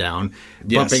umpire's rundown.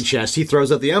 Bumping chest. He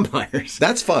throws out the umpires.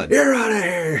 That's fun. You're out of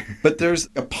here. But there's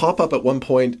a pop-up at one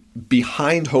point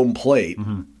behind home plate.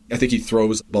 Mm-hmm. I think he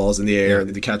throws balls in the air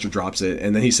and the catcher drops it.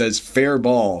 And then he says, fair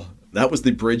ball. That was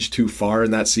the bridge too far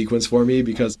in that sequence for me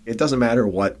because it doesn't matter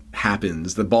what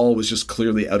happens. The ball was just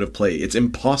clearly out of play. It's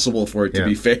impossible for it to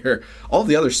be fair. All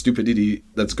the other stupidity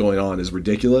that's going on is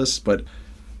ridiculous, but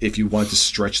if you want to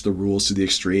stretch the rules to the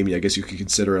extreme, I guess you could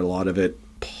consider a lot of it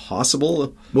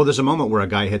possible. Well, there's a moment where a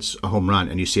guy hits a home run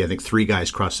and you see, I think, 3 guys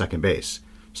cross second base.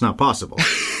 It's not possible.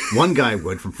 One guy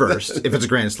would from first, if it's a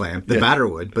grand slam. The batter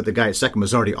would, but the guy at second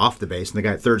was already off the base, and the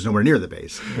guy at third's nowhere near the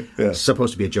base. Yeah. It's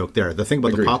supposed to be a joke there. The thing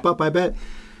about the pop-up, I bet,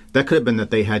 that could have been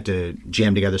that they had to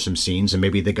jam together some scenes, and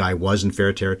maybe the guy was in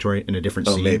fair territory in a different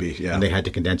scene. Maybe, yeah. And they had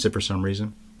to condense it for some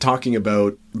reason. Talking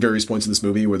about various points in this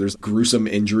movie where there's gruesome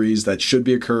injuries that should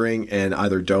be occurring and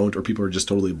either don't, or people are just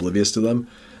totally oblivious to them.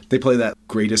 They play that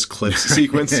greatest clips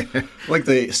sequence, like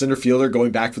the center fielder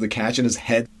going back for the catch and his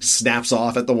head snaps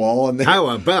off at the wall. And How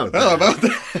about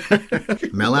that?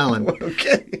 Mel Allen.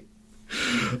 Okay.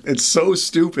 It's so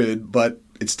stupid, but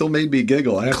it still made me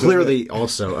giggle. Clearly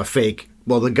also a fake.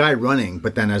 Well, the guy running,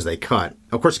 but then as they cut,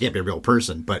 of course it can't be a real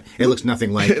person, but it looks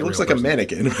nothing like it looks like a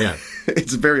mannequin. Yeah.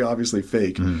 It's very obviously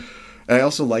fake. Mm-hmm. And I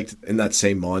also liked in that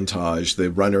same montage,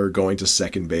 the runner going to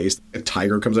second base. A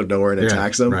tiger comes out of nowhere and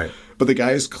attacks him. Right. But the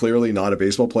guy is clearly not a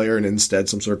baseball player and instead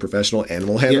some sort of professional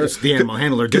animal handler. Yeah, it's the animal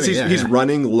handler doing it. Because he's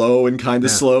running low and kind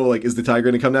of slow. Like, is the tiger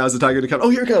going to come now? Is the tiger going to come? Oh,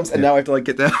 here it comes. And now I have to,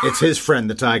 get down. It's his friend,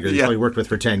 the tiger. He's probably worked with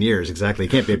for 10 years. Exactly.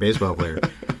 He can't be a baseball player.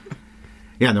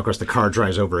 Yeah, and of course the car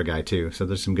drives over a guy too, so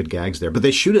there's some good gags there. But they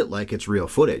shoot it like it's real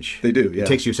footage. They do, yeah. It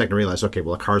takes you a second to realize, okay,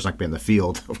 well, a car's not going to be in the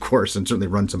field, of course, and certainly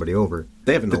run somebody over.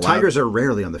 They haven't The Tigers are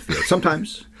rarely on the field.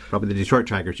 Sometimes. Probably the Detroit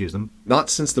Tigers use them. Not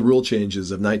since the rule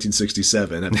changes of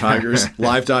 1967 have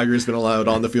live tigers been allowed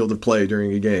on the field of play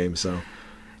during a game, so...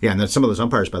 Yeah, and then some of those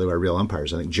umpires, by the way, are real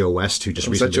umpires. I think Joe West, who just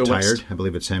recently retired, I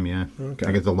believe it's him, yeah. Okay.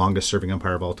 I think the longest-serving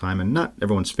umpire of all time, and not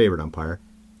everyone's favorite umpire.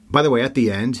 By the way, at the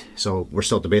end, so we're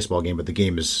still at the baseball game, but the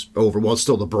game is over. Well, it's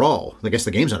still the brawl. I guess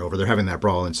the game's not over. They're having that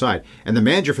brawl inside. And the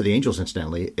manager for the Angels,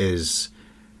 incidentally, is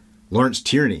Lawrence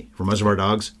Tierney from Reservoir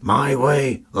Dogs. My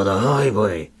way or the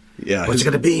highway. Yeah. What's it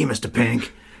going to be, Mr.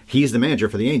 Pink? He's the manager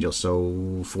for the Angels,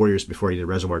 so 4 years before he did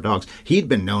Reservoir Dogs. He'd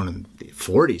been known in the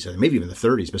 40s, maybe even the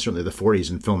 30s, but certainly the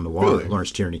 40s in film noir, really?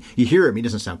 Lawrence Tierney. You hear him, he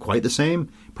doesn't sound quite the same,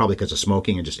 probably because of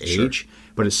smoking and just age,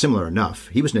 but it's similar enough.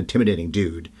 He was an intimidating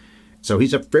dude. So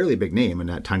he's a fairly big name in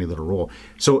that tiny little role.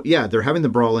 So, yeah, they're having the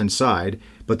brawl inside,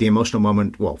 but the emotional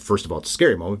moment, well, first of all, it's a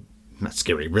scary moment. Not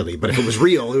scary, really, but if it was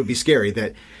real, it would be scary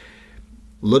that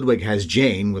Ludwig has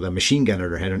Jane with a machine gun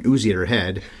at her head, an Uzi at her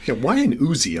head. Yeah, why an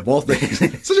Uzi, of all things?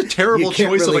 Such a terrible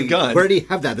choice of a gun. Where did he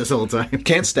have that this whole time?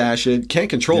 Can't stash it, can't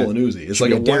control an Uzi. It's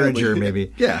like a Derringer,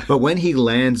 maybe. Yeah. But when he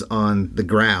lands on the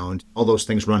ground, all those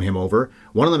things run him over.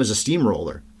 One of them is a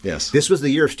steamroller. Yes. This was the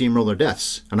year of steamroller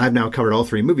deaths, and I've now covered all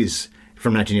 3 movies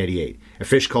from 1988. A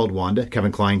Fish Called Wanda,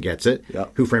 Kevin Kline gets it.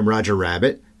 Yep. Who Framed Roger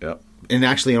Rabbit. Yep. And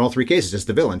actually, in all 3 cases, it's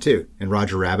the villain, too. In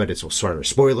Roger Rabbit, it's sort of a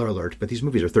spoiler alert, but these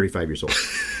movies are 35 years old.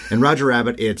 In Roger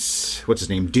Rabbit, it's, what's his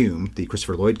name, Doom, the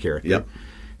Christopher Lloyd character. Yep.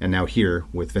 And now here,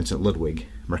 with Vincent Ludwig,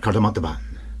 Mercado Montalban.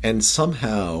 And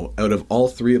somehow, out of all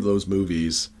 3 of those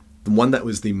movies, the one that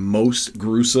was the most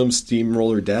gruesome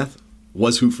steamroller death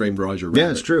was Who Framed Roger Rabbit.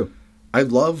 Yeah, it's true. I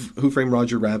love Who Framed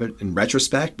Roger Rabbit in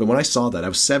retrospect, but when I saw that, I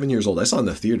was 7 years old. I saw it in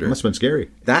the theater. It must have been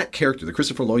scary. That character, the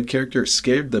Christopher Lloyd character,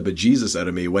 scared the bejesus out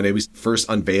of me when it was first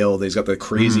unveiled. He's got the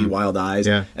crazy wild eyes.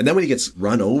 Yeah. And then when he gets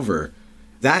run over,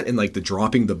 that and like the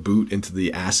dropping the boot into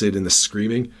the acid and the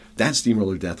screaming, that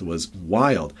steamroller death was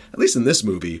wild. At least in this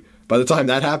movie, by the time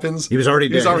that happens... He was already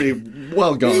dead. He's already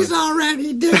well gone. He's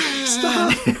already dead!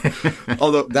 Stop!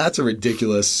 Although that's a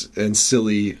ridiculous and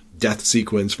silly death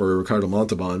sequence for Ricardo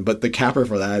Montalban, but the capper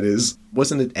for that is,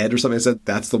 wasn't it Ed or something that said,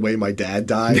 that's the way my dad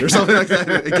died or something like that?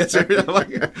 It gets her,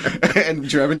 and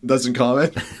Trevin doesn't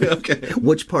comment. Okay.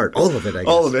 Which part? All of it, I guess.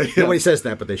 All of it, yeah. Nobody says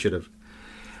that, but they should have.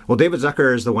 Well, David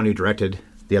Zucker is the one who directed.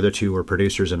 The other two were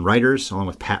producers and writers, along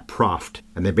with Pat Proft.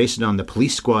 And they based it on the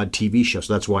Police Squad TV show,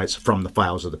 so that's why it's From the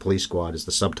Files of the Police Squad is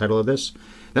the subtitle of this.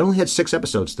 That only had 6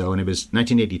 episodes, though, and it was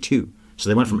 1982. So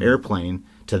they went from Airplane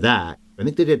to that. I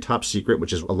think they did Top Secret,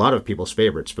 which is a lot of people's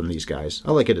favorites from these guys.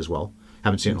 I like it as well.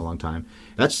 Haven't seen it in a long time.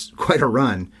 That's quite a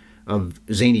run of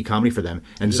zany comedy for them.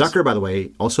 And Zucker, by the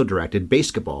way, also directed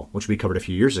Basketball, which we covered a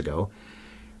few years ago.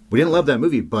 We didn't love that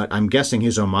movie, but I'm guessing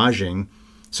he's homaging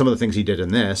some of the things he did in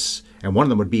this, and one of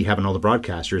them would be having all the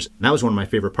broadcasters. And that was one of my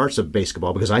favorite parts of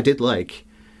Basketball, because I did like,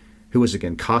 who was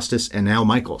again, Costas and Al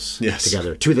Michaels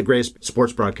together. 2 of the greatest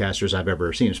sports broadcasters I've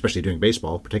ever seen, especially doing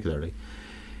baseball particularly.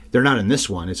 They're not in this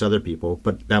one, it's other people,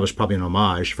 but that was probably an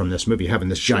homage from this movie, having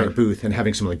this giant booth and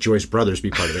having some like Joyce Brothers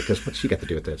be part of it, because what's she got to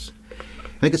do with this?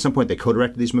 I think at some point they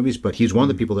co-directed these movies, but he's one of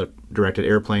the people that directed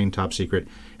Airplane, Top Secret,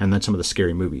 and then some of the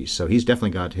scary movies. So he's definitely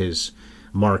got his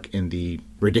mark in the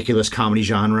ridiculous comedy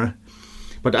genre.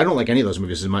 But I don't like any of those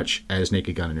movies as much as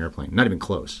Naked Gun and Airplane. Not even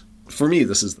close. For me,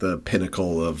 this is the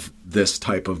pinnacle of this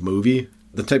type of movie.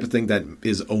 The type of thing that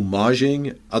is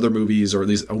homaging other movies, or at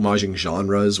least homaging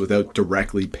genres without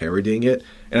directly parodying it.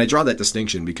 And I draw that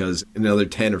distinction because in another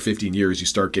 10 or 15 years, you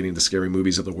start getting the scary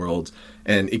movies of the world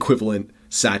and equivalent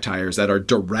satires that are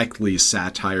directly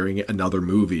satiring another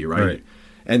movie, right?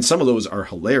 And some of those are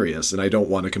hilarious, and I don't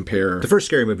want to compare... The first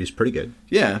Scary Movie is pretty good.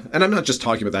 Yeah, and I'm not just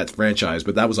talking about that franchise,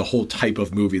 but that was a whole type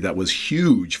of movie that was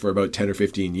huge for about 10 or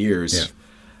 15 years. Yeah.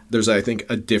 There's, I think,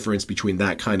 a difference between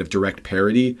that kind of direct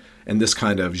parody and this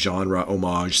kind of genre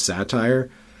homage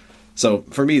satire. So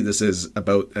for me, this is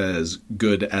about as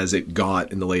good as it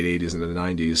got in the late 80s and the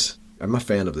 90s. I'm a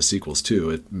fan of the sequels, too,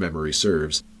 if memory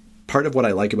serves. Part of what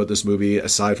I like about this movie,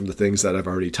 aside from the things that I've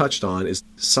already touched on, is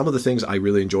some of the things I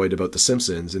really enjoyed about The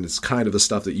Simpsons, and it's kind of the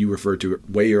stuff that you referred to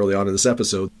way early on in this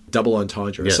episode, double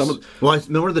entendre. Yes. Well, I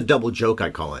remember the double joke, I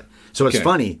call it. So it's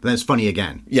funny, then it's funny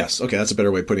again. Yes, okay, that's a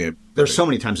better way of putting it. There's so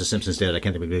many times The Simpsons did it, I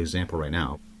can't think of a good example right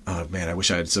now. Oh, man, I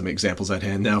wish I had some examples at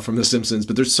hand now from The Simpsons,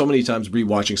 but there's so many times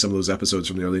rewatching some of those episodes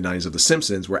from the early 90s of The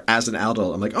Simpsons where as an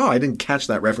adult, I'm like, oh, I didn't catch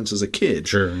that reference as a kid.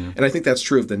 Sure. Yeah. And I think that's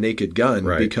true of The Naked Gun,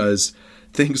 because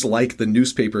things like the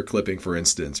newspaper clipping, for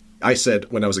instance. I said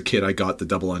when I was a kid, I got the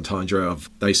double entendre of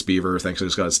Nice Beaver, Thanks I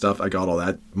Just Got Stuff. I got all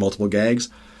that, multiple gags.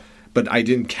 But I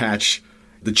didn't catch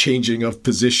the changing of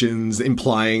positions,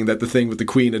 implying that the thing with the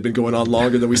Queen had been going on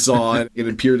longer than we saw, and it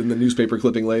appeared in the newspaper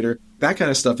clipping later. That kind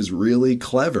of stuff is really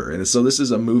clever. And so this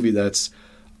is a movie that's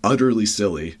utterly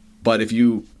silly. But if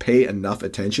you pay enough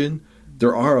attention,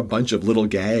 there are a bunch of little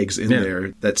gags in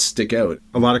there that stick out.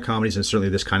 A lot of comedies, and certainly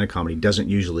this kind of comedy, doesn't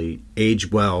usually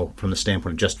age well from the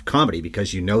standpoint of just comedy,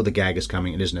 because you know the gag is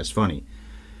coming and isn't as funny.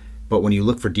 But when you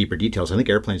look for deeper details, I think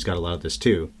Airplane's got a lot of this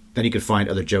too. Then you could find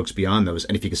other jokes beyond those.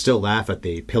 And if you could still laugh at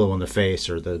the pillow on the face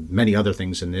or the many other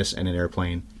things in this and in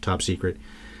Airplane, Top Secret,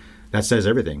 that says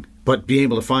everything. But being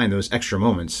able to find those extra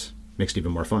moments makes it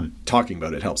even more fun. Talking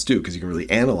about it helps too, because you can really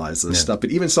analyze this stuff.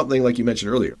 But even something like you mentioned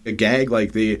earlier, a gag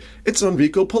like it's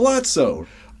Enrico Palazzo.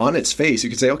 On its face, you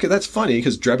could say, okay, that's funny,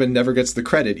 because Drebin never gets the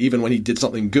credit, even when he did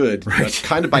something good,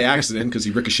 kind of by accident, because he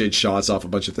ricocheted shots off a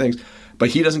bunch of things. But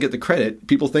he doesn't get the credit.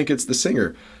 People think it's the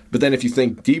singer. But then if you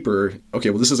think deeper, okay,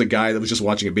 well, this is a guy that was just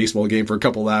watching a baseball game for a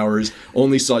couple hours,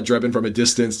 only saw Drebin from a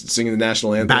distance singing the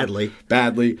national anthem.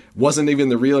 Badly. Wasn't even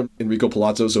the real Enrico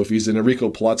Palazzo, so if he's an Enrico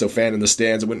Palazzo fan in the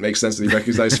stands, it wouldn't make sense that he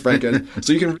recognized Frank.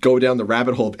 So you can go down the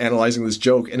rabbit hole of analyzing this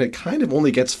joke, and it kind of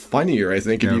only gets funnier, I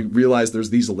think, if you realize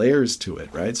there's these layers to it,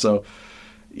 right? So,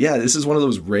 yeah, this is one of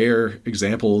those rare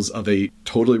examples of a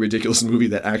totally ridiculous movie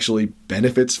that actually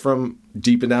benefits from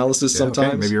deep analysis sometimes.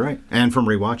 Okay, maybe you're right. And from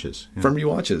rewatches. Yeah. From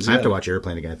rewatches, I have to watch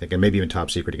Airplane again, I think, and maybe even Top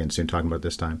Secret again soon, talking about it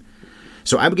this time.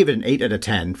 So I would give it an 8 out of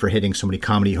 10 for hitting so many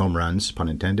comedy home runs, pun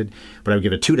intended, but I would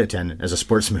give it a 2 out of 10 as a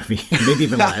sports movie, maybe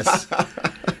even less.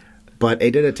 But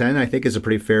 8 out of 10, I think, is a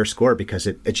pretty fair score because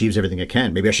it achieves everything it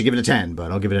can. Maybe I should give it a 10, but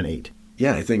I'll give it an 8.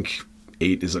 Yeah, I think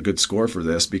 8 is a good score for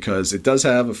this because it does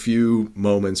have a few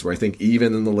moments where I think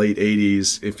even in the late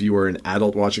 80s, if you were an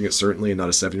adult watching it, certainly, and not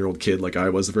a 7-year-old kid like I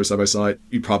was the first time I saw it,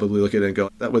 you'd probably look at it and go,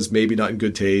 that was maybe not in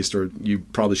good taste, or you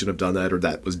probably shouldn't have done that, or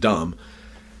that was dumb.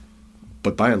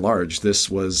 But by and large, this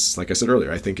was, like I said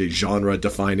earlier, I think a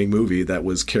genre-defining movie that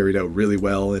was carried out really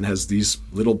well and has these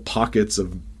little pockets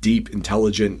of deep,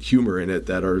 intelligent humor in it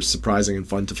that are surprising and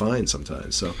fun to find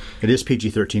sometimes. So it is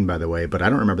PG-13, by the way, but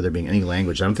I don't remember there being any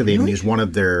language. I don't think they even used one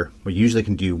of their... We usually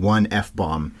can do one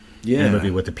F-bomb in a movie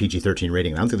with a PG-13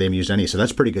 rating. I don't think they even used any, so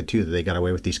that's pretty good, too, that they got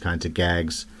away with these kinds of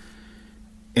gags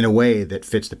in a way that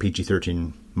fits the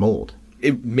PG-13 mold.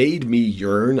 It made me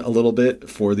yearn a little bit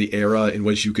for the era in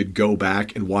which you could go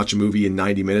back and watch a movie in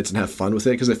 90 minutes and have fun with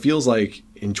it, because it feels like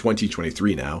in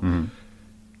 2023 now,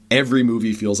 every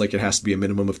movie feels like it has to be a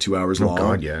minimum of 2 hours long.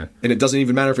 God, yeah. And it doesn't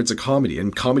even matter if it's a comedy.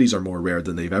 And comedies are more rare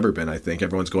than they've ever been, I think.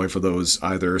 Everyone's going for those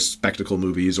either spectacle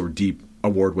movies or deep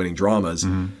award-winning dramas.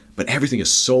 But everything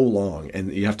is so long,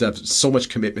 and you have to have so much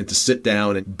commitment to sit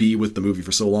down and be with the movie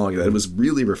for so long that it was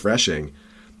really refreshing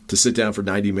to sit down for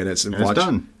 90 minutes and watch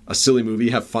a silly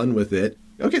movie, have fun with it.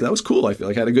 Okay, that was cool. I feel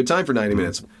like I had a good time for 90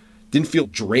 minutes. Didn't feel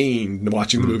drained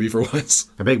watching the movie for once.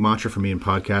 A big mantra for me in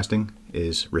podcasting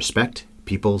is respect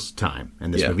people's time,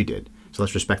 and this movie did. So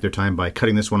let's respect their time by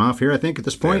cutting this one off here, I think, at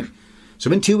this point. Fair.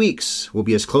 So in 2 weeks, we'll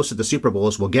be as close to the Super Bowl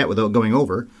as we'll get without going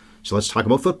over. So let's talk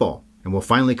about football, and we'll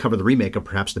finally cover the remake of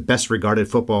perhaps the best-regarded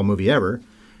football movie ever.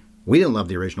 We didn't love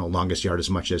the original Longest Yard as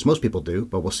much as most people do,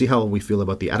 but we'll see how we feel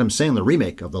about the Adam Sandler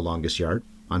remake of The Longest Yard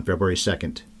on February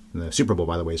 2nd. And the Super Bowl,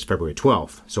 by the way, is February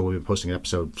 12th, so we'll be posting an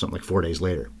episode something like 4 days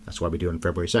later. That's why we do it on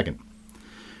February 2nd.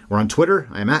 We're on Twitter.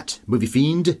 I'm at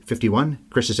MovieFiend51.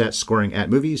 Chris is at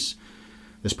ScoringAtMovies.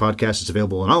 This podcast is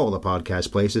available in all the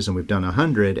podcast places, and we've done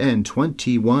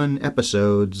 121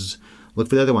 episodes. Look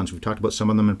for the other ones. We've talked about some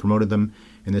of them and promoted them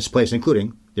in this place,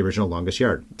 including the original Longest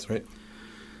Yard. That's right.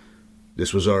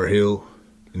 This was our hill,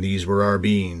 and these were our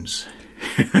beans.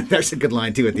 That's a good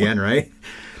line, too, at the end, right?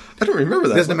 I don't remember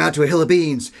that. It doesn't amount to a hill of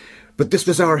beans, but this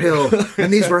was our hill,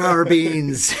 and these were our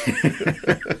beans.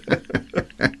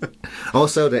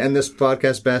 Also, to end this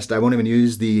podcast best, I won't even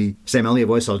use the Sam Elliott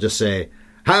voice. I'll just say,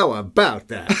 how about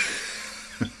that?